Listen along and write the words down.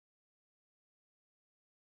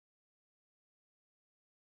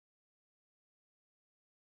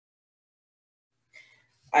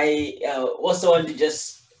I also want to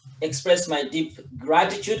just express my deep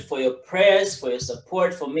gratitude for your prayers, for your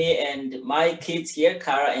support for me and my kids here,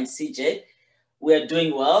 Kara and CJ. We are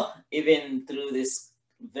doing well, even through this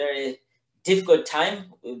very difficult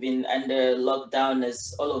time. We've been under lockdown,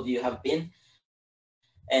 as all of you have been,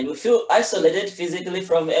 and we feel isolated physically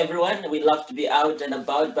from everyone. We love to be out and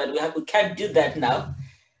about, but we can't do that now.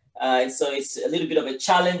 So it's a little bit of a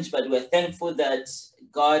challenge, but we're thankful that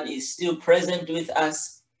God is still present with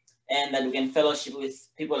us and that we can fellowship with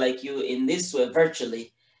people like you in this way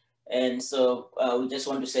virtually. And so we just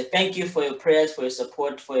want to say thank you for your prayers, for your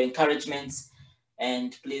support, for your encouragements.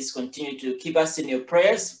 And please continue to keep us in your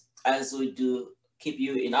prayers as we do keep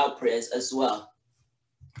you in our prayers as well.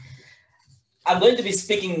 I'm going to be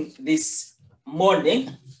speaking this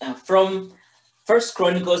morning from First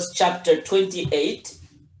Chronicles chapter 28,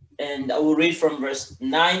 and I will read from verse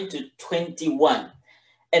 9 to 21.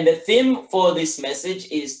 And the theme for this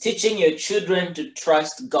message is teaching your children to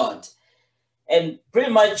trust God. And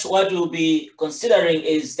pretty much what we'll be considering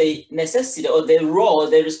is the necessity or the role,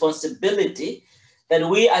 the responsibility that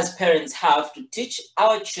we as parents have to teach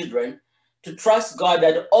our children to trust God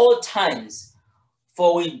at all times,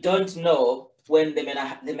 for we don't know when they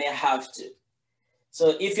may have to.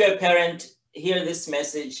 So if you're a parent, hear this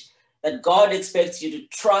message that God expects you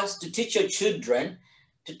to teach your children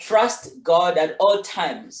to trust God at all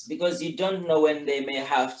times, because you don't know when they may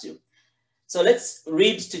have to. So let's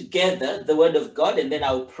read together the word of God, and then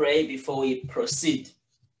I'll pray before we proceed.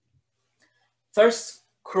 First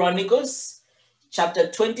Chronicles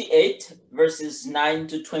chapter 28, verses 9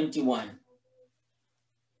 to 21.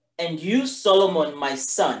 And you, Solomon, my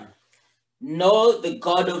son, know the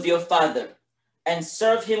God of your father, and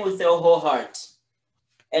serve him with your whole heart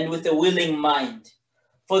and with a willing mind.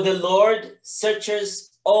 For the Lord searches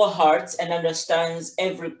all hearts and understands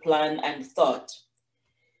every plan and thought.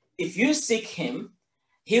 If you seek him,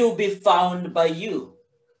 he will be found by you.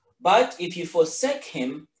 But if you forsake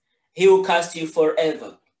him, he will cast you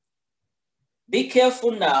forever. Be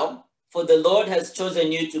careful now, for the Lord has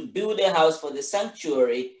chosen you to build a house for the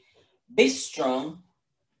sanctuary. Be strong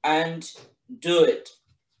and do it.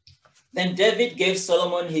 Then David gave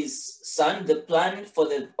Solomon his son the plan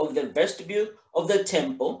of the vestibule of the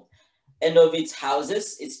temple and of its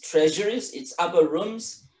houses, its treasuries, its upper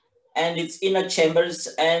rooms, and its inner chambers,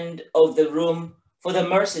 and of the room for the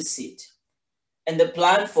mercy seat, and the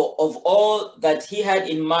plan of all that he had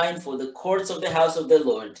in mind for the courts of the house of the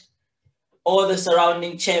Lord, all the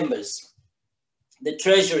surrounding chambers, the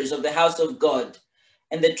treasuries of the house of God,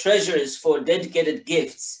 and the treasuries for dedicated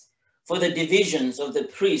gifts, for the divisions of the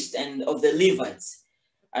priests and of the Levites,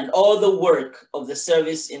 and all the work of the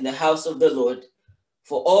service in the house of the Lord,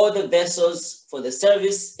 for all the vessels for the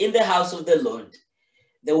service in the house of the Lord,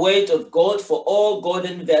 the weight of gold for all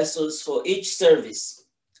golden vessels for each service,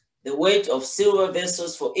 the weight of silver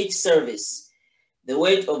vessels for each service, the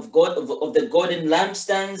weight of the golden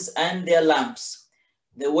lampstands and their lamps,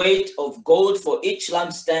 the weight of gold for each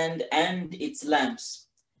lampstand and its lamps,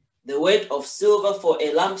 the weight of silver for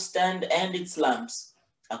a lampstand and its lamps,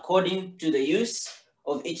 according to the use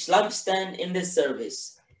of each lampstand in the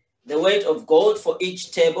service, the weight of gold for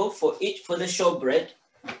each table for the showbread,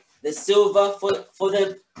 the silver for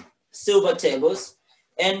the silver tables,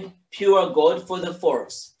 and pure gold for the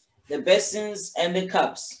forks, the basins and the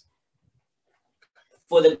cups,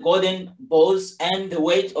 for the golden bowls, and the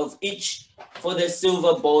weight of each for the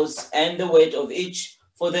silver bowls, and the weight of each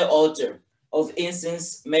for the altar of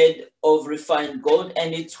incense made of refined gold,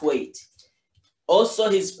 and its weight. Also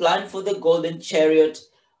his plan for the golden chariot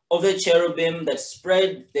of the cherubim that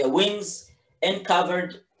spread their wings and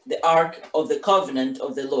covered the ark of the covenant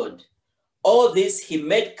of the Lord. All this he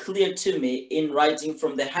made clear to me in writing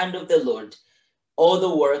from the hand of the Lord, all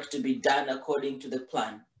the work to be done according to the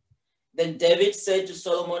plan. Then David said to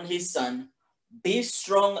Solomon his son, be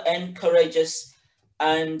strong and courageous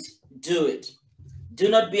and do it. Do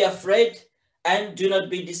not be afraid and do not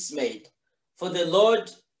be dismayed, for the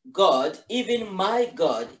Lord God, even my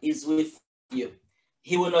God, is with you.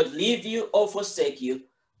 He will not leave you or forsake you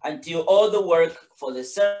until all the work for the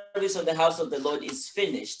service of the house of the Lord is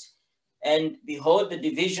finished. And behold, the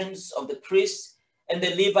divisions of the priests and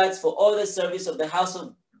the Levites for all the service of the house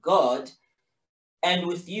of God, and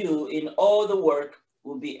with you in all the work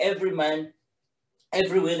will be every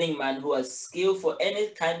willing man who has skill for any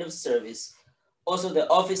kind of service. Also the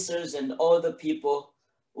officers and all the people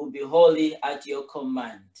will be wholly at your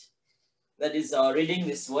command. That is our reading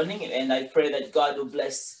this morning, and I pray that God will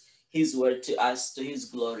bless his word to us, to his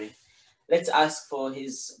glory. Let's ask for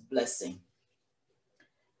his blessing.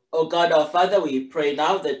 Oh God, our Father, we pray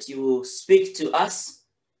now that you will speak to us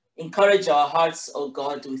Encourage our hearts, O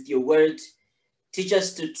God, with your word. Teach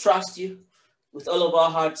us to trust you with all of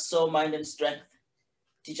our hearts, soul, mind, and strength.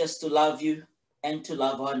 Teach us to love you and to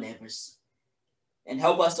love our neighbors. And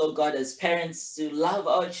help us, O God, as parents, to love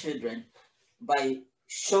our children by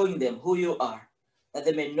showing them who you are, that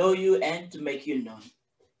they may know you and to make you known.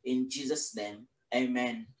 In Jesus' name,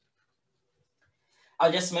 amen.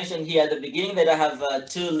 I'll just mention here at the beginning that I have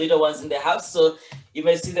 2 little ones in the house, so you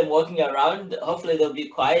may see them walking around. Hopefully they'll be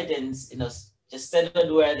quiet and just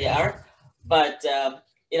settled where they are. But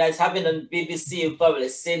it's happened on BBC. You've probably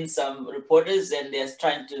seen some reporters, and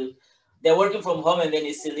they're working from home, and then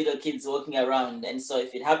you see little kids walking around. And so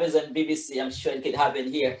if it happens on BBC, I'm sure it could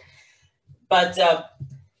happen here. But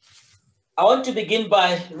I want to begin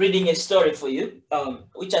by reading a story for you,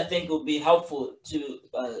 which I think will be helpful to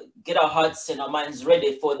get our hearts and our minds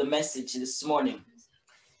ready for the message this morning.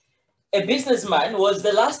 A businessman was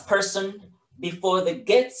the last person before the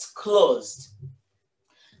gates closed.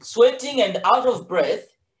 Sweating and out of breath,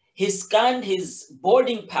 he scanned his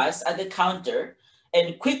boarding pass at the counter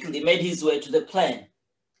and quickly made his way to the plane.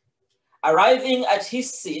 Arriving at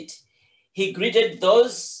his seat, he greeted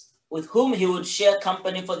those with whom he would share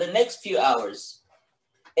company for the next few hours.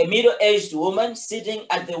 A middle-aged woman sitting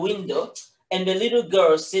at the window and a little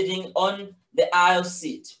girl sitting on the aisle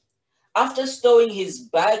seat. After stowing his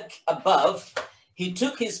bag above, he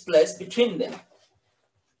took his place between them.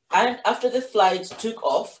 And after the flight took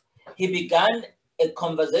off, he began a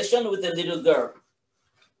conversation with the little girl.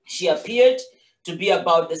 She appeared to be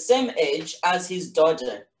about the same age as his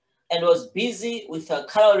daughter and was busy with her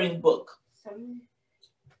coloring book.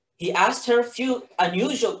 He asked her a few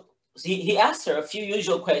usual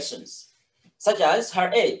questions, such as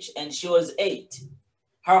her age, and she was 8.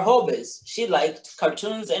 Her hobbies, she liked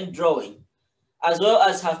cartoons and drawing, as well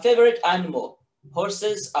as her favorite animal.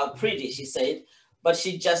 Horses are pretty, she said, but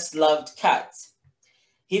she just loved cats.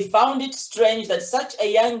 He found it strange that such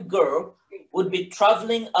a young girl would be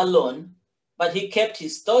traveling alone, but he kept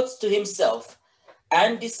his thoughts to himself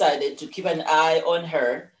and decided to keep an eye on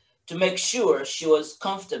her to make sure she was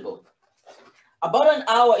comfortable. About an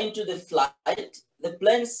hour into the flight, the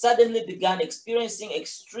plane suddenly began experiencing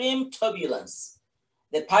extreme turbulence.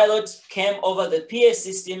 The pilot came over the PA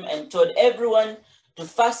system and told everyone to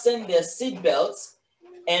fasten their seatbelts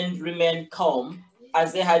and remain calm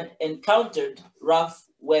as they had encountered rough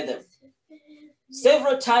weather.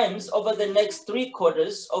 Several times over the next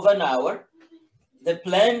 3/4 of an hour, the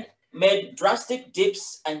plane made drastic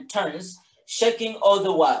dips and turns, shaking all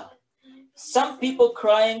the while. Some people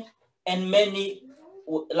crying and many,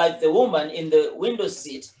 like the woman in the window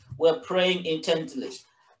seat, were praying intently.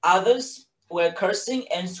 Others were cursing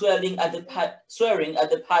and swearing at the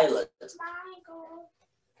pilot,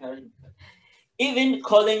 even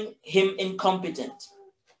calling him incompetent.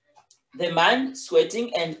 The man,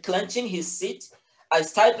 sweating and clenching his seat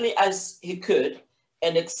as tightly as he could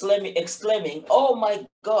and exclaiming, "Oh my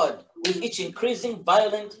God," with each increasing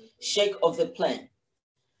violent shake of the plane.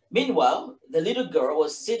 Meanwhile, the little girl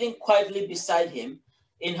was sitting quietly beside him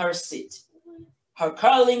in her seat. Her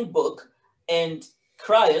coloring book and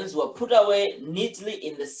crayons were put away neatly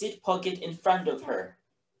in the seat pocket in front of her,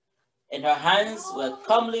 and her hands were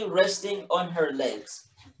calmly resting on her legs.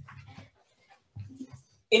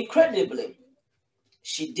 Incredibly,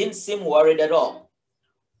 she didn't seem worried at all,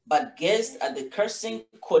 but gazed at the cursing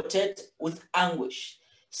quartet with anguish,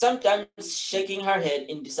 sometimes shaking her head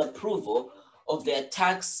in disapproval of the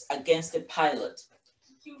attacks against the pilot.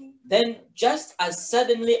 Then, just as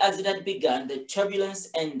suddenly as it had begun, the turbulence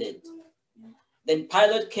ended. Then the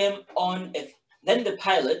pilot came on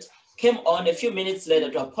a few minutes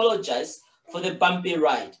later to apologize for the bumpy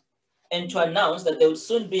ride and to announce that they would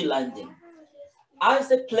soon be landing. As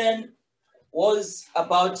the plane was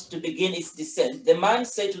about to begin its descent, the man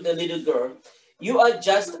said to the little girl, "You are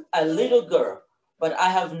just a little girl, but I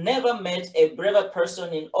have never met a braver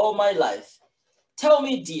person in all my life. Tell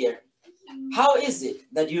me, dear, how is it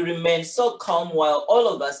that you remain so calm while all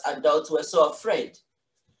of us adults were so afraid?"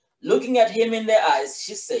 Looking at him in the eyes,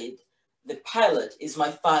 she said, "The pilot is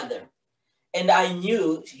my father, and I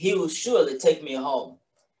knew he would surely take me home."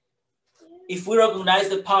 If we recognize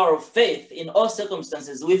the power of faith in all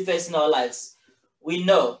circumstances we face in our lives, we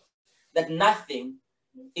know that nothing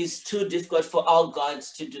is too difficult for our God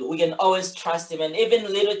to do. We can always trust him, and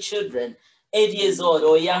even little children, 8 years old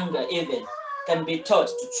or younger even, can be taught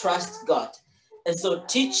to trust God. And so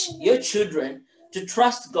teach your children to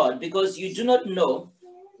trust God, because you do not know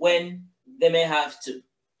when they may have to.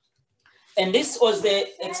 And this was the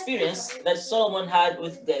experience that Solomon had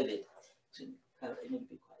with David.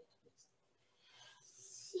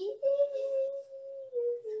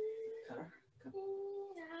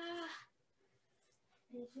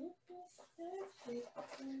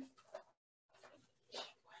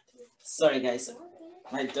 Sorry, guys.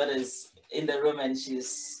 My daughter's in the room and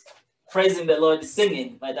she's praising the Lord,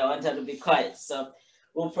 singing, but I want her to be quiet. So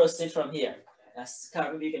we'll proceed from here.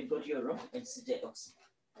 Carol, you can go to your room and CJ also.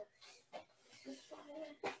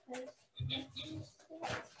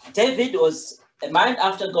 David was a man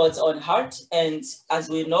after God's own heart, and as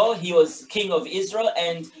we know, he was king of Israel,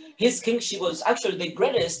 and his kingship was actually the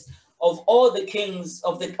greatest of all the kings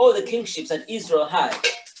of all the kingships that Israel had.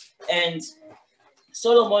 And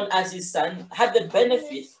Solomon, as his son, had the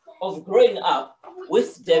benefit of growing up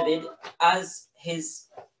with David as his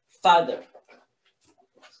father.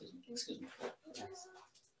 Excuse me.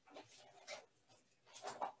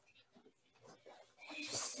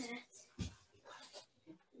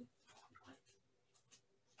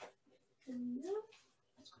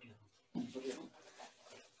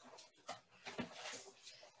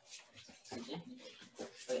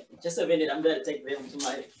 Just a minute, I'm going to take them to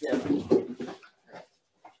my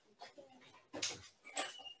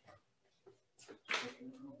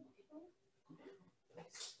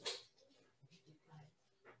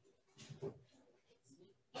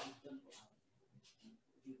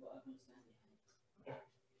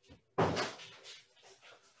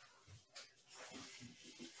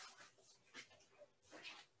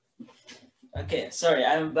Okay, sorry,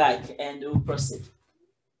 I'm back and we'll proceed.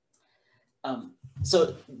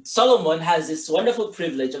 So Solomon has this wonderful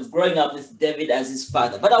privilege of growing up with David as his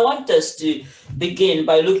father. But I want us to begin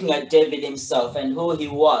by looking at David himself and who he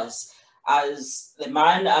was as the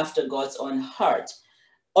man after God's own heart.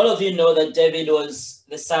 All of you know that David was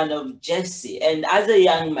the son of Jesse. And as a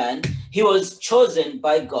young man, he was chosen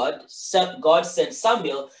by God. God sent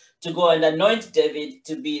Samuel to go and anoint David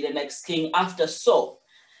to be the next king after Saul.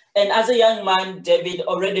 And as a young man, David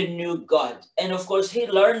already knew God. And of course, he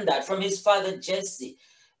learned that from his father, Jesse.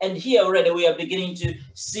 And here already we are beginning to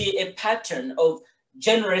see a pattern of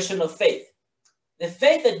generational faith. The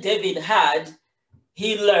faith that David had,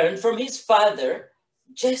 he learned from his father,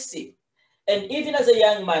 Jesse. And even as a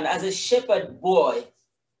young man, as a shepherd boy,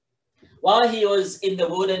 while he was in the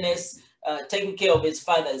wilderness, taking care of his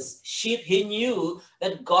father's sheep, he knew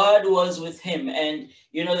that God was with him. And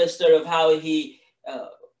you know the story of how he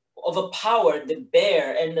overpowered the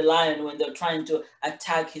bear and the lion when they're trying to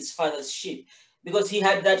attack his father's sheep, because he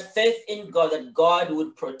had that faith in God that God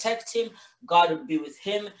would protect him, God would be with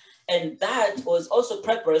him. And that was also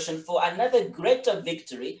preparation for another greater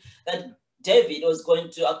victory that David was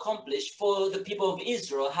going to accomplish for the people of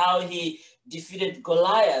Israel, how he defeated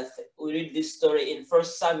Goliath. We read this story in 1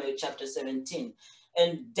 Samuel chapter 17.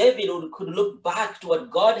 And David could look back to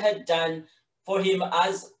what God had done for him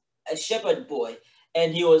as a shepherd boy.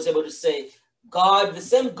 And he was able to say, God, the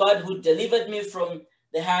same God who delivered me from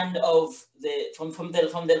the hand of from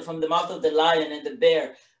the mouth of the lion and the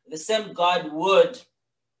bear, the same God would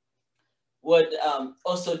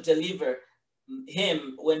also deliver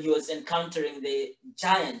him when he was encountering the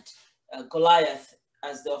giant Goliath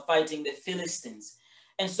as they were fighting the Philistines.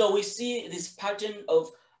 And so we see this pattern of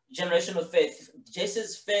generational faith,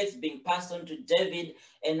 Jesse's faith being passed on to David,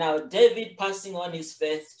 and now David passing on his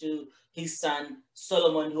faith to his son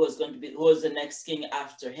Solomon, who was the next king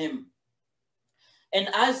after him. And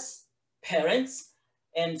as parents,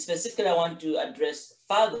 and specifically I want to address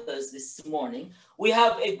fathers this morning, we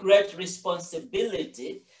have a great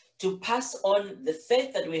responsibility to pass on the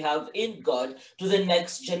faith that we have in God to the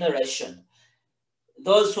next generation.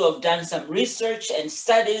 Those who have done some research and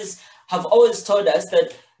studies have always told us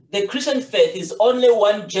that the Christian faith is only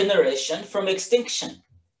one generation from extinction.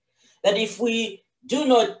 That if we do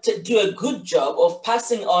not do a good job of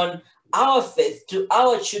passing on our faith to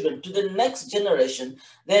our children, to the next generation,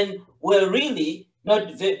 then we're really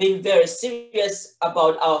not being very serious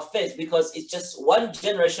about our faith, because it's just one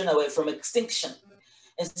generation away from extinction.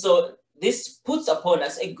 And so this puts upon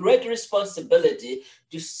us a great responsibility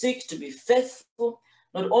to seek to be faithful,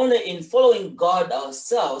 not only in following God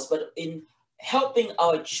ourselves, but in helping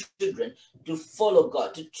our children to follow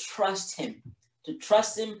God, to trust him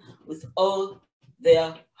with all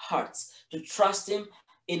their hearts, to trust him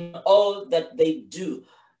in all that they do,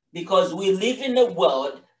 because we live in a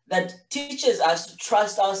world that teaches us to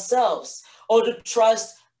trust ourselves or to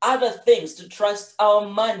trust other things, to trust our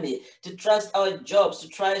money, to trust our jobs, to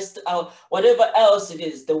trust our whatever else it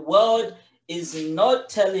is. The world is not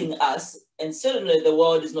telling us, and certainly the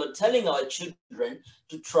world is not telling our children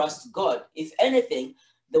to trust God. If anything,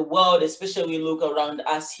 the world, especially we look around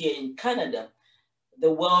us here in Canada,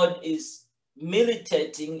 the world is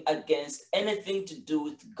militating against anything to do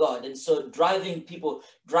with God. And so driving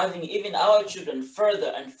even our children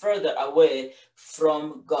further and further away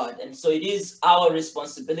from God. And so it is our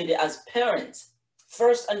responsibility as parents,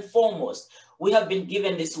 first and foremost. We have been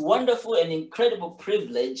given this wonderful and incredible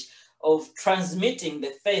privilege of transmitting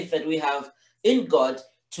the faith that we have in God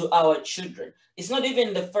to our children. It's not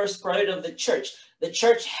even the first priority of the church. The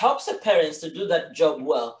church helps the parents to do that job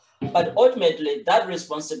well, but ultimately that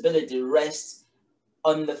responsibility rests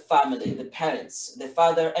on the family, the parents, the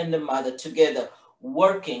father and the mother together,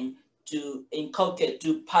 working to inculcate,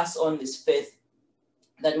 to pass on this faith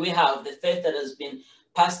that we have, the faith that has been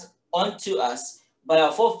passed on to us by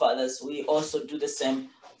our forefathers. We also do the same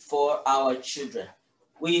for our children.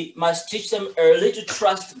 We must teach them early to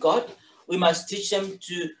trust God. We must teach them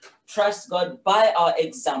to trust God by our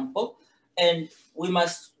example, and we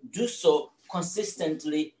must do so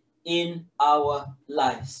consistently in our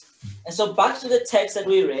lives. And so back to the text that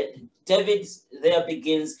we read, David there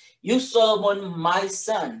begins, "You, Solomon, my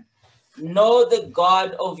son, know the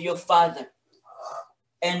God of your father,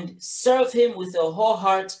 and serve him with a whole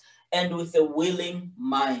heart and with a willing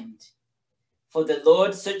mind. For the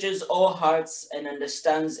Lord searches all hearts and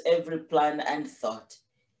understands every plan and thought.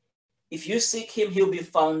 If you seek him, he'll be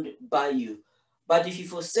found by you. But if you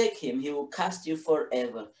forsake him, he will cast you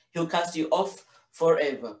forever. He'll cast you off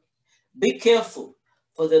forever. Be careful,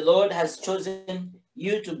 for the Lord has chosen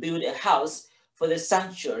you to build a house for the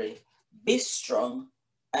sanctuary. Be strong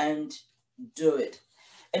and do it."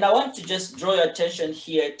 And I want to just draw your attention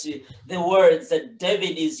here to the words that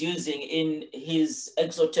David is using in his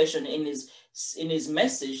exhortation, in his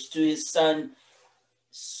message to his son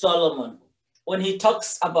Solomon. When he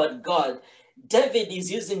talks about God, David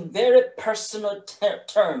is using very personal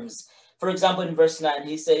terms. For example, in verse 9,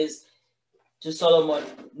 he says to Solomon,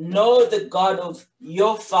 "Know the God of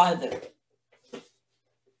your father."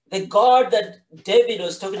 The God that David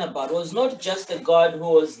was talking about was not just the God who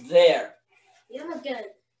was there,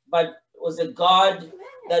 but was a God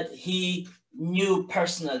that he knew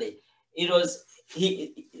personally. It was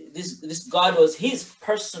this God was his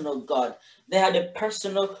personal God. They had a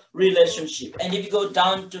personal relationship. And if you go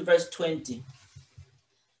down to verse 20,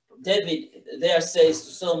 David there says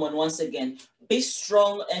to Solomon once again, "Be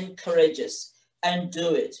strong and courageous and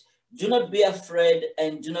do it. Do not be afraid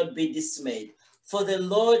and do not be dismayed. For the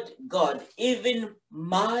Lord God, even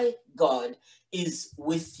my God, is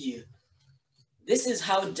with you." This is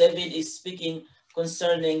how David is speaking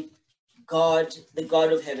concerning God, the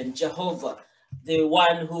God of heaven, Jehovah, the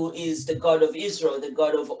one who is the God of Israel, the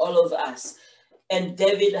God of all of us. And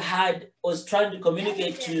David was trying to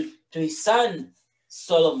communicate to his son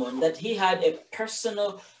Solomon that he had a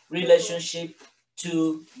personal relationship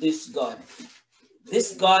to this God.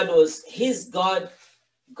 This God was his God.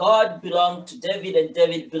 God belonged to David and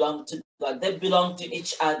David belonged to God. They belonged to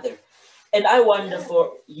each other. And I wonder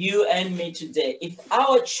for you and me today, if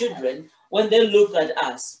our children, when they look at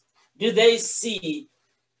us, do they see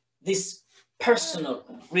this personal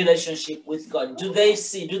relationship with God? Do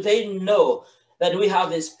they know that we have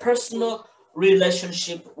this personal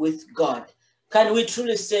relationship with God? Can we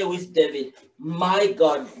truly say with David, "My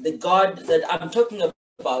God, the God that I'm talking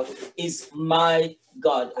about is my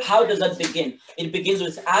God"? How does that begin? It begins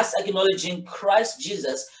with us acknowledging Christ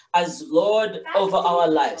Jesus as Lord over our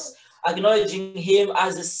lives, acknowledging him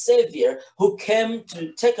as a savior who came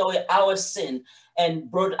to take away our sin and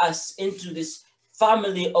brought us into this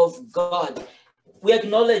family of God. We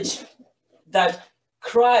acknowledge that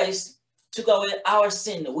Christ took away our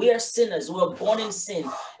sin. We are sinners. We are born in sin,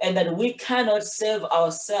 and that we cannot save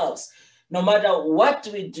ourselves. No matter what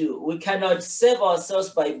we do, we cannot save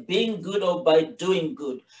ourselves by being good or by doing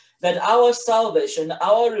good. That our salvation,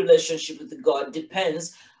 our relationship with God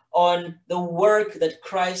depends on the work that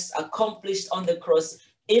Christ accomplished on the cross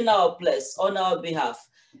in our place, on our behalf,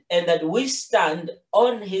 and that we stand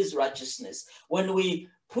on his righteousness. When we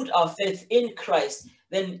put our faith in Christ,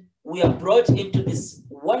 then we are brought into this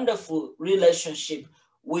wonderful relationship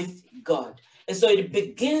with God. And so it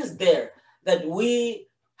begins there, that we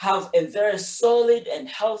have a very solid and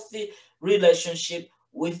healthy relationship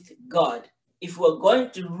with God. If we're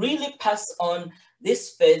going to really pass on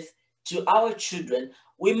this faith to our children,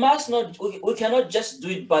 we cannot just do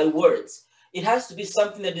it by words. It has to be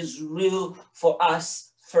something that is real for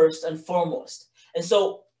us first and foremost. And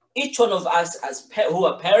so each one of us who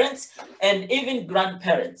are parents and even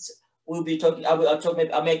grandparents, we'll be talking,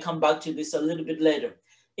 I may come back to this a little bit later.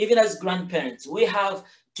 Even as grandparents, we have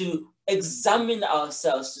to examine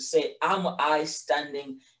ourselves to say, am I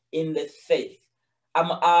standing in the faith?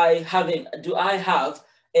 Do I have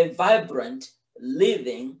a vibrant,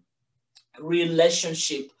 living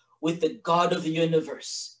relationship with the God of the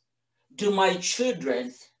universe? Do my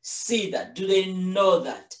children see that? Do they know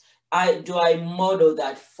that? Do I model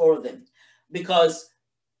that for them? Because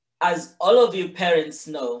as all of you parents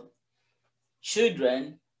know,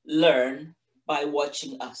 children learn by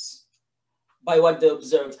watching us, by what they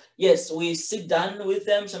observe. Yes, we sit down with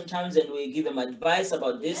them sometimes and we give them advice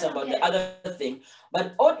about this, about the other thing.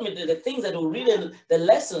 But ultimately, the things that will really, the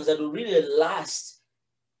lessons that will really last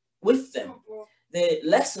with them, the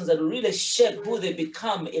lessons that will really shape who they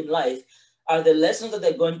become in life, are the lessons that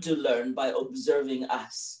they're going to learn by observing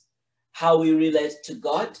us. How we relate to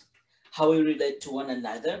God, how we relate to one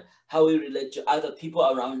another, how we relate to other people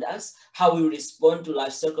around us, how we respond to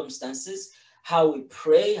life circumstances, how we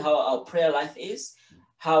pray, how our prayer life is,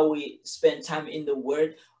 how we spend time in the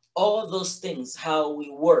Word, all those things, how we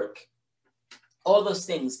work, all those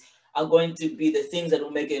things are going to be the things that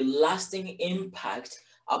will make a lasting impact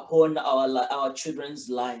upon our children's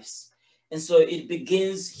lives. And so it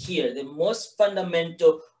begins here. The most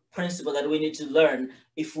fundamental principle that we need to learn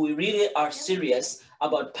if we really are serious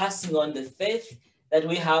about passing on the faith that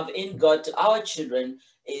we have in God to our children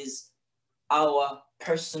is our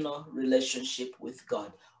personal relationship with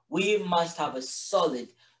God. We must have a solid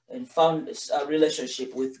and found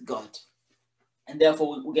relationship with God. And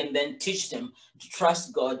therefore, we can then teach them to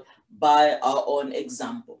trust God by our own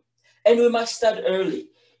example. And we must start early.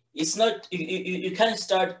 It's not, you can't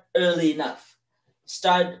start early enough.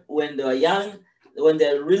 Start when they're young, when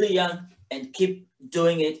they're really young, and keep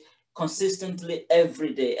doing it consistently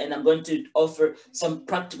every day. And I'm going to offer some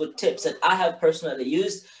practical tips that I have personally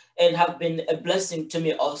used and have been a blessing to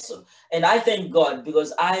me also. And I thank God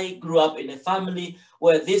because I grew up in a family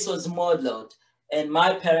where this was modeled, and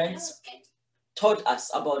my parents taught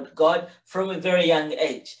us about God from a very young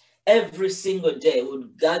age. Every single day we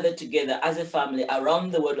would gather together as a family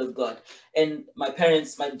around the Word of God. And my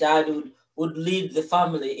parents, my dad would lead the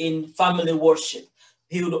family in family worship.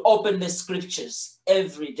 He would open the scriptures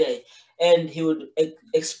every day and he would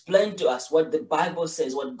explain to us what the Bible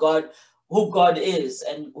says, what God, who God is,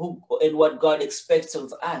 and what God expects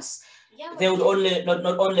of us. Yeah, they would only not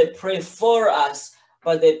only pray for us,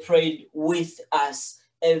 but they prayed with us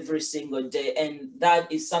every single day. And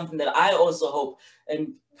that is something that I also hope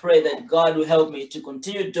and pray that God will help me to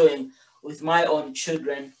continue doing with my own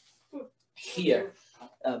children here,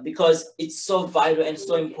 because it's so vital and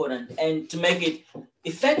so important. And to make it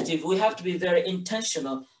effective, we have to be very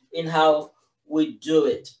intentional in how we do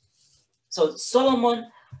it. So Solomon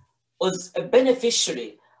was a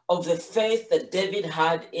beneficiary of the faith that David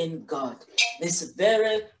had in God, this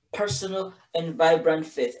very personal and vibrant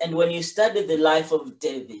faith. And when you study the life of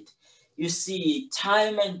David, you see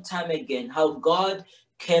time and time again how God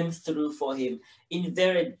came through for him in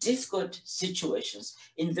very difficult situations,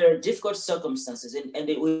 in very difficult circumstances. And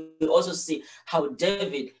we also see how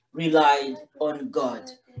David relied on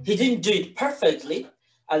God. He didn't do it perfectly,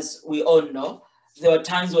 as we all know. There were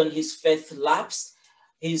times when his faith lapsed,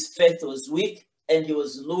 his faith was weak, and he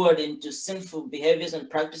was lured into sinful behaviors and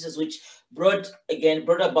practices, which brought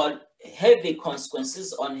about heavy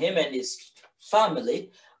consequences on him and his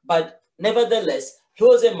family. But nevertheless, he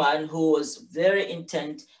was a man who was very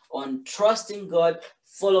intent on trusting God,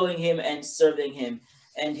 following him, and serving him.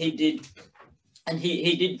 And he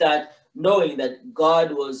did that knowing that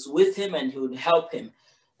God was with him and he would help him.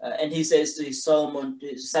 And he says to his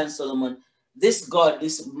son Solomon, this God,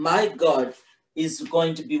 this my God, is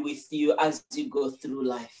going to be with you as you go through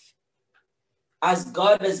life. As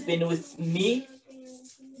God has been with me,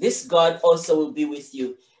 this God also will be with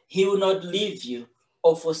you. He will not leave you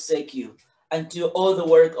or forsake you until all the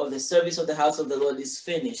work of the service of the house of the Lord is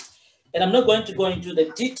finished. And I'm not going to go into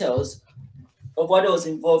the details of what was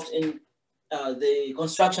involved in the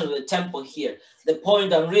construction of the temple here. The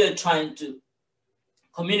point I'm really trying to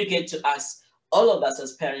communicate to us, all of us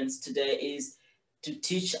as parents today, is to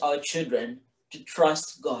teach our children to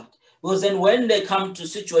trust God. Because then when they come to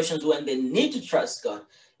situations when they need to trust God,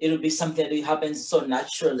 it will be something that happens so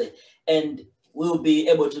naturally. And we'll be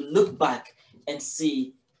able to look back and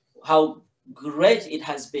see how great it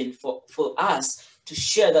has been for us to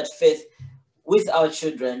share that faith with our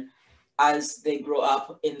children as they grow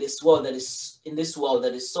up in this world that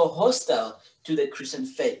is so hostile to the Christian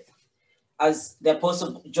faith. As the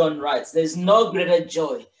Apostle John writes, there's no greater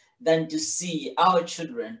joy than to see our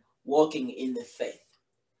children walking in the faith.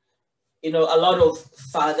 You know, a lot of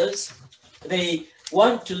fathers, they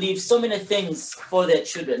want to leave so many things for their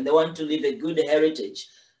children. They want to leave a good heritage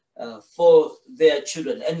for their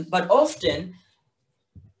children. But often,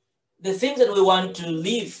 the things that we want to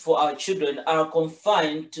leave for our children are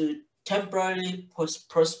confined to temporary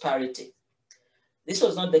prosperity. This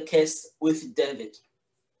was not the case with David.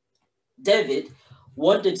 David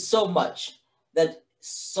wanted so much that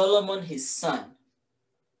Solomon, his son,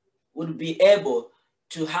 would be able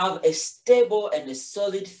to have a stable and a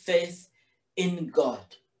solid faith in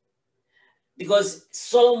God. Because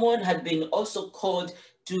Solomon had been also called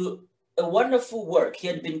to a wonderful work. He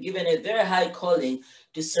had been given a very high calling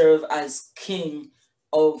to serve as king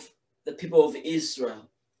of the people of Israel.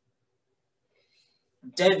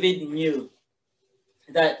 David knew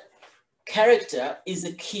that character is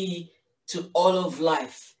the key to all of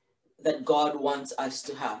life that God wants us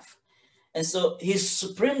to have. And so his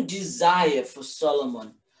supreme desire for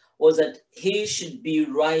Solomon was that he should be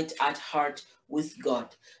right at heart with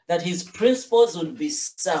God, that his principles would be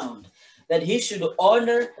sound, that he should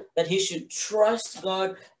honor, that he should trust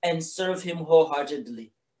God and serve him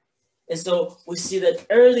wholeheartedly. And so we see that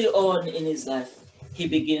early on in his life, he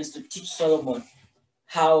begins to teach Solomon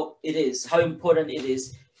how important it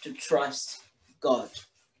is to trust God.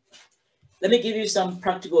 Let me give you some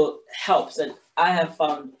practical helps that I have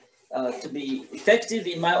found to be effective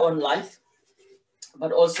in my own life,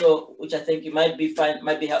 but also which I think you might be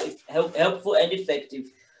helpful and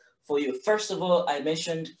effective for you. First of all, I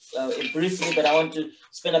mentioned it briefly, but I want to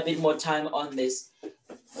spend a bit more time on this.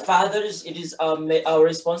 Fathers, it is our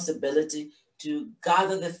responsibility to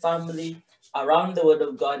gather the family around the Word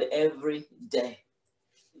of God every day.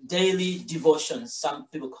 Daily devotions, some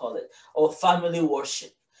people call it, or family worship.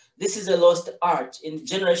 This is a lost art. In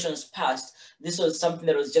generations past, this was something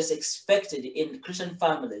that was just expected in Christian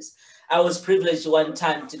families. I was privileged one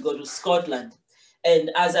time to go to Scotland. And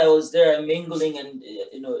as I was there mingling and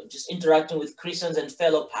just interacting with Christians and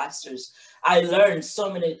fellow pastors, I learned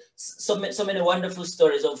so many wonderful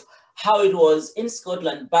stories of how it was in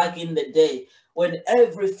Scotland back in the day when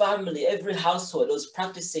every family, every household was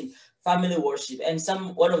practicing family worship. And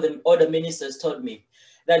one of the older ministers told me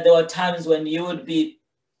that there were times when you would be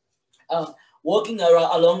walking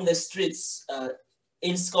along the streets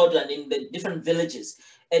in Scotland, in the different villages,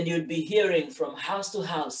 and you'd be hearing from house to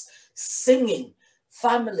house, singing,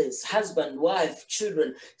 families, husband, wife,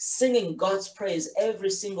 children, singing God's praise every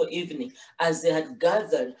single evening as they had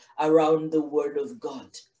gathered around the Word of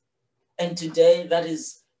God. And today that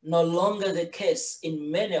is no longer the case in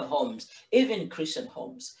many homes, even Christian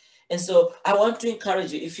homes. And so I want to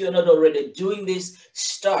encourage you, if you're not already doing this,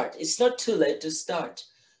 start. It's not too late to start.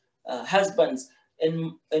 Husbands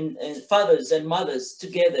and fathers and mothers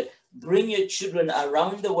together, bring your children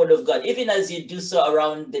around the Word of God, even as you do so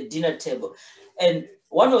around the dinner table. And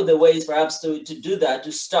one of the ways perhaps to do that,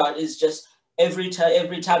 to start, is just every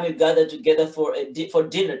time you gather together for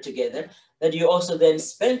dinner together, that you also then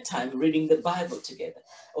spend time reading the Bible together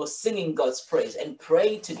or singing God's praise and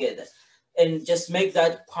praying together, and just make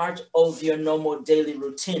that part of your normal daily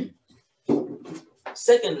routine.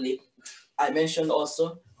 Secondly, I mentioned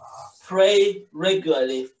also, pray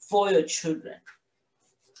regularly for your children.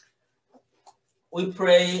 We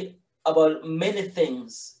pray about many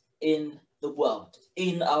things in the world,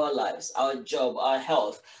 in our lives, our job, our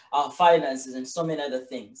health, our finances, and so many other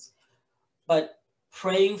things. But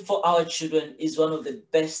praying for our children is one of the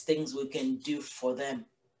best things we can do for them.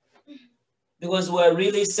 Because we're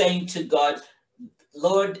really saying to God,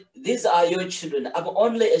 Lord, these are your children. I'm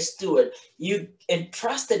only a steward. You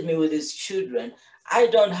entrusted me with these children. I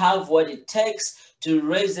don't have what it takes to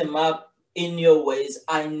raise them up in your ways.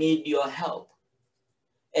 I need your help.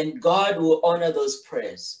 And God will honor those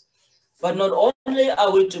prayers. But not only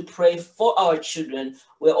are we to pray for our children,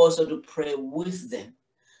 we're also to pray with them.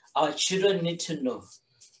 Our children need to know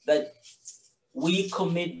that we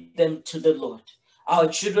commit them to the Lord. Our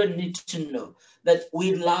children need to know that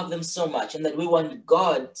we love them so much and that we want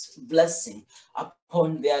God's blessing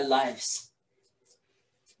upon their lives.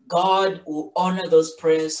 God will honor those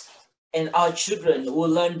prayers, and our children will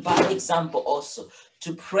learn by example also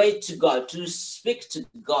to pray to God, to speak to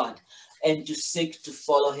God, and to seek to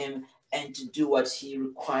follow him and to do what he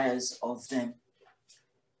requires of them.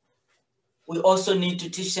 We also need to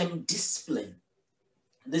teach them discipline.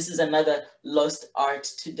 This is another lost art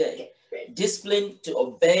today. Discipline to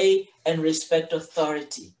obey and respect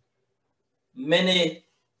authority. Many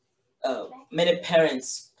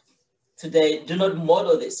parents today do not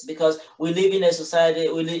model this because we live in a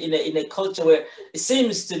society, we live in a culture where it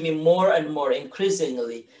seems to me more and more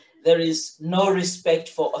increasingly there is no respect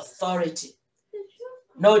for authority,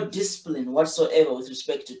 no discipline whatsoever with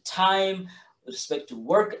respect to time, with respect to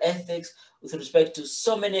work ethics, with respect to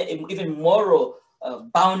so many even moral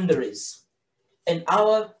boundaries. And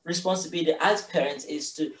our responsibility as parents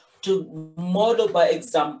is to model by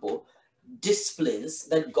example disciplines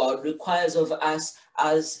that God requires of us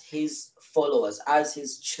as his followers, as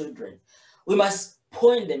his children. We must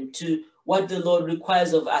point them to what the Lord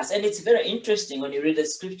requires of us. And it's very interesting when you read the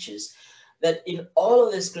scriptures that in all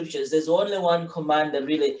of the scriptures, there's only one command that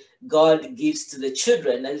really God gives to the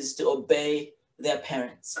children, that is to obey their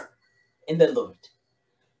parents in the Lord.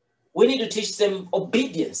 We need to teach them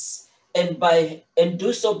obedience and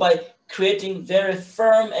do so by creating very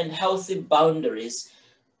firm and healthy boundaries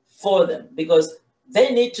for them, because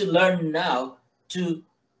they need to learn now to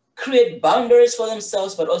create boundaries for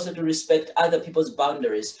themselves, but also to respect other people's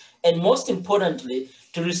boundaries. And most importantly,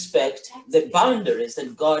 to respect the boundaries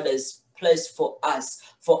that God has placed for us,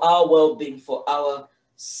 for our well-being, for our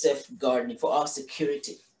safeguarding, for our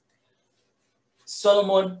security.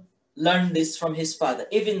 Solomon learned this from his father,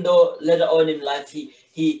 even though later on in life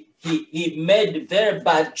he made very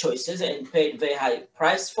bad choices and paid very high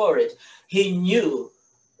price for it. He knew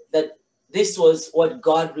that this was what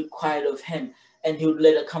God required of him, and he would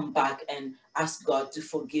later come back and ask God to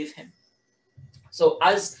forgive him. So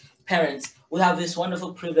as parents, we have this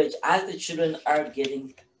wonderful privilege as the children are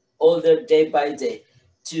getting older day by day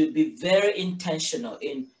to be very intentional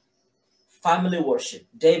in family worship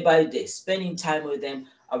day by day, spending time with them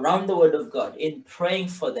around the Word of God, in praying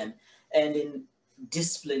for them, and in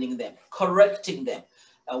disciplining them, correcting them.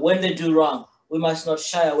 When they do wrong, we must not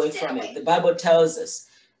shy away from it. The Bible tells us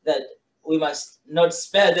that we must not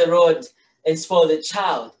spare the rod and spoil the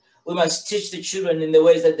child. We must teach the children in the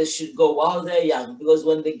ways that they should go while they're young, because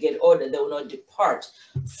when they get older, they will not depart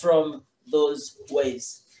from those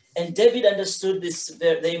ways. And David understood this,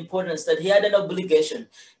 the importance that he had an obligation,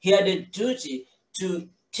 he had a duty to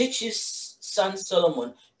teach his son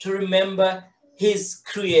Solomon to remember his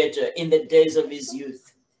creator in the days of his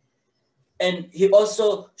youth. And he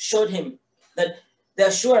also showed him that the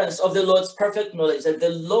assurance of the Lord's perfect knowledge, that the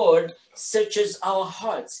Lord searches our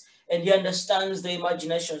hearts and he understands the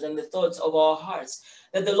imaginations and the thoughts of our hearts,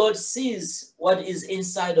 that the Lord sees what is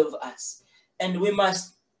inside of us. And we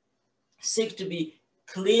must seek to be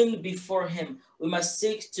clean before him. We must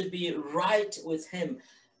seek to be right with him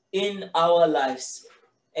in our lives.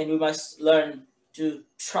 And we must learn to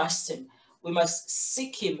trust him. We must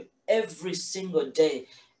seek him every single day.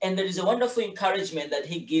 And there is a wonderful encouragement that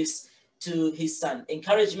he gives to his son.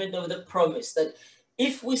 Encouragement of the promise that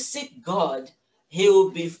if we seek God, he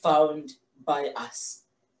will be found by us.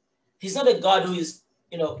 He's not a God who is,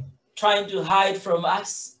 trying to hide from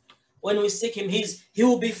us. When we seek him, he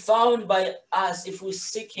will be found by us if we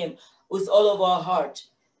seek him with all of our heart.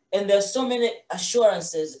 And there are so many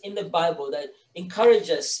assurances in the Bible that encourage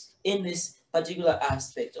us in this particular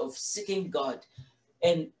aspect of seeking God,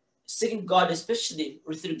 and seeking God especially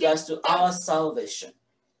with regards to our salvation.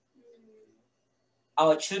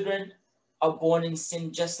 Our children are born in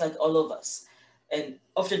sin just like all of us. And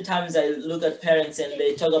oftentimes I look at parents and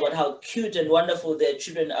they talk about how cute and wonderful their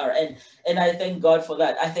children are. And I thank God for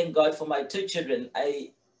that. I thank God for my two children.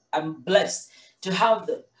 I'm blessed to have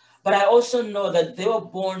them. But I also know that they were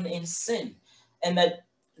born in sin, and that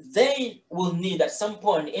they will need at some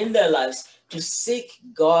point in their lives to seek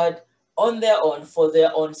God on their own for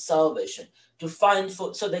their own salvation,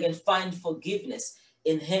 so they can find forgiveness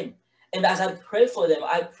in him. And as I pray for them,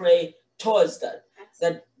 I pray towards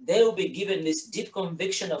that they will be given this deep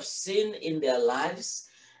conviction of sin in their lives,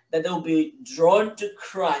 that they will be drawn to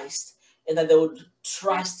Christ, and that they would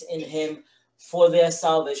trust in him for their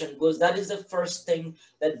salvation, because that is the first thing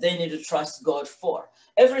that they need to trust God for.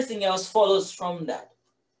 Everything else follows from that.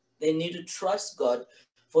 They need to trust God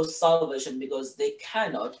for salvation because they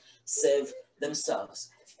cannot save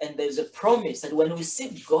themselves. And there's a promise that when we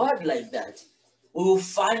seek God like that, we will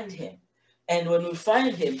find him. And when we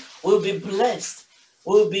find him, we'll be blessed.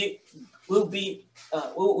 We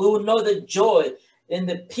will know the joy and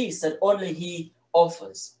the peace that only he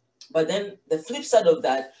offers. But then the flip side of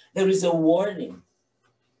that, there is a warning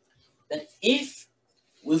that if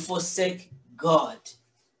we forsake God,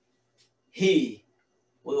 he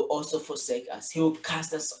will also forsake us. He will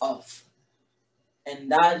cast us off.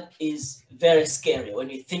 And that is very scary when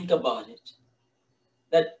you think about it.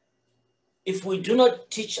 That if we do not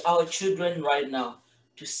teach our children right now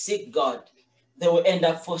to seek God, they will end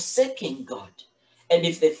up forsaking God. And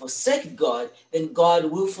if they forsake God, then God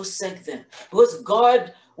will forsake them. Because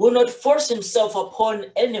God will not force himself upon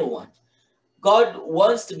anyone. God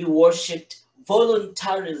wants to be worshipped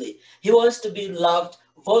voluntarily. He wants to be loved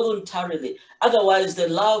voluntarily. Otherwise, the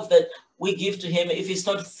love that we give to him, if it's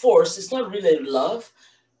not forced, it's not really love.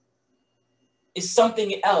 It's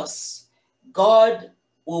something else. God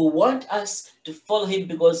will want us to follow him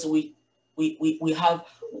because we we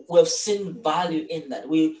have seen value in that.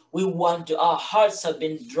 We want to, our hearts have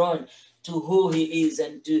been drawn to who he is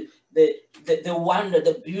and to the wonder,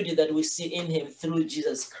 the beauty that we see in him through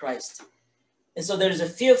Jesus Christ. And so there's a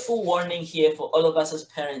fearful warning here for all of us as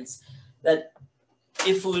parents, that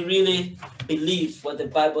if we really believe what the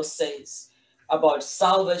Bible says about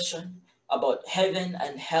salvation, about heaven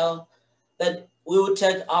and hell, that we will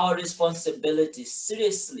take our responsibility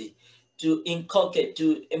seriously to inculcate,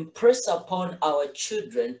 to impress upon our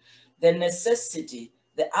children the necessity,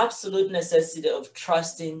 the absolute necessity of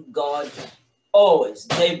trusting God always,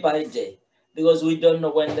 day by day, because we don't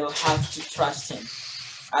know when they'll have to trust him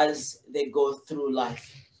as they go through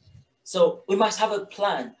life. So we must have a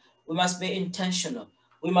plan. We must be intentional.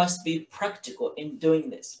 We must be practical in doing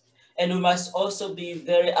this. And we must also be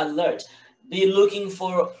very alert, be looking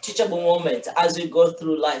for teachable moments as we go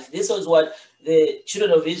through life. This was what the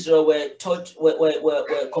children of Israel were taught,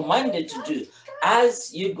 were commanded to do.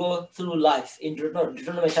 As you go through life, in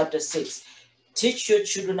Deuteronomy chapter 6, teach your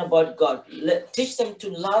children about God. Teach them to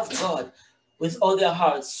love God with all their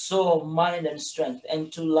hearts, soul, mind, and strength,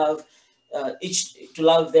 and to love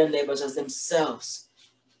their neighbors as themselves.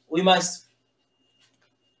 We must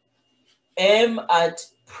aim at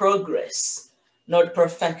progress, not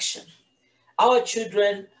perfection. Our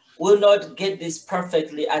children will not get this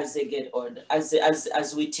perfectly as they get older,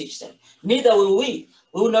 as we teach them. Neither will we.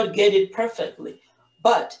 We will not get it perfectly.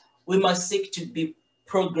 But we must seek to be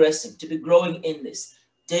progressing, to be growing in this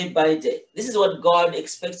day by day. This is what God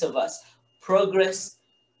expects of us. Progress,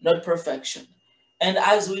 not perfection. And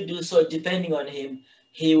as we do so, depending on him,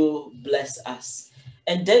 he will bless us.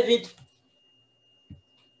 And David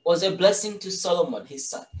was a blessing to Solomon, his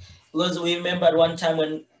son. Because we remember at one time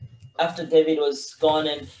when, after David was gone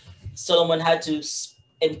and Solomon had to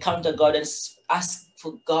encounter God and ask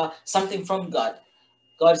for God, something from God.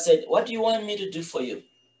 God said, "What do you want me to do for you?"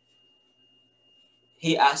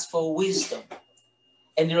 He asked for wisdom.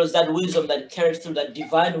 And it was that wisdom that carried through, that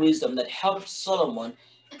divine wisdom that helped Solomon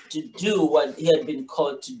to do what he had been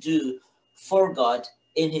called to do for God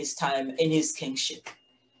in his time, in his kingship.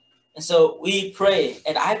 And so we pray,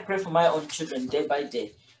 and I pray for my own children day by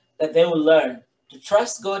day, that they will learn to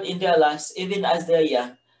trust God in their lives, even as they're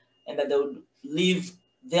young, and that they will live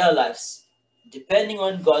their lives depending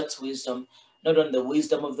on God's wisdom, not on the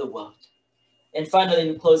wisdom of the world. And finally,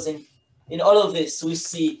 in closing, in all of this, we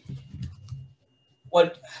see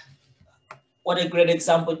what a great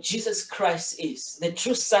example Jesus Christ is, the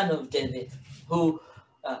true Son of David, who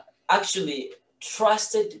actually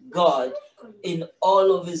trusted God in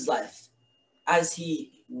all of his life as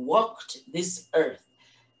he walked this earth,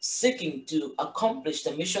 seeking to accomplish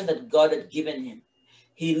the mission that God had given him.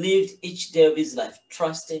 He lived each day of his life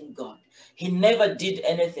trusting God. He never did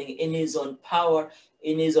anything in his own power,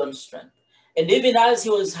 in his own strength. And even as he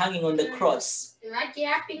was hanging on the cross,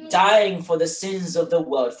 dying for the sins of the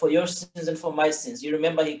world, for your sins and for my sins, you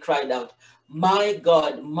remember he cried out, my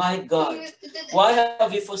God, why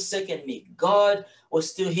have you forsaken me?" God was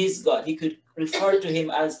still his God. He could refer to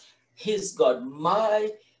him as his God,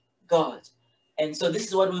 my God. And so this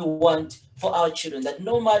is what we want for our children, that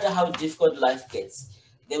no matter how difficult life gets,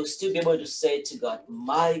 they will still be able to say to God,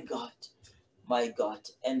 my God,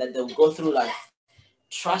 and that they'll go through life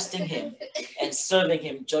trusting him and serving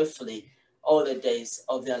him joyfully all the days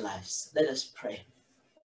of their lives. Let us pray.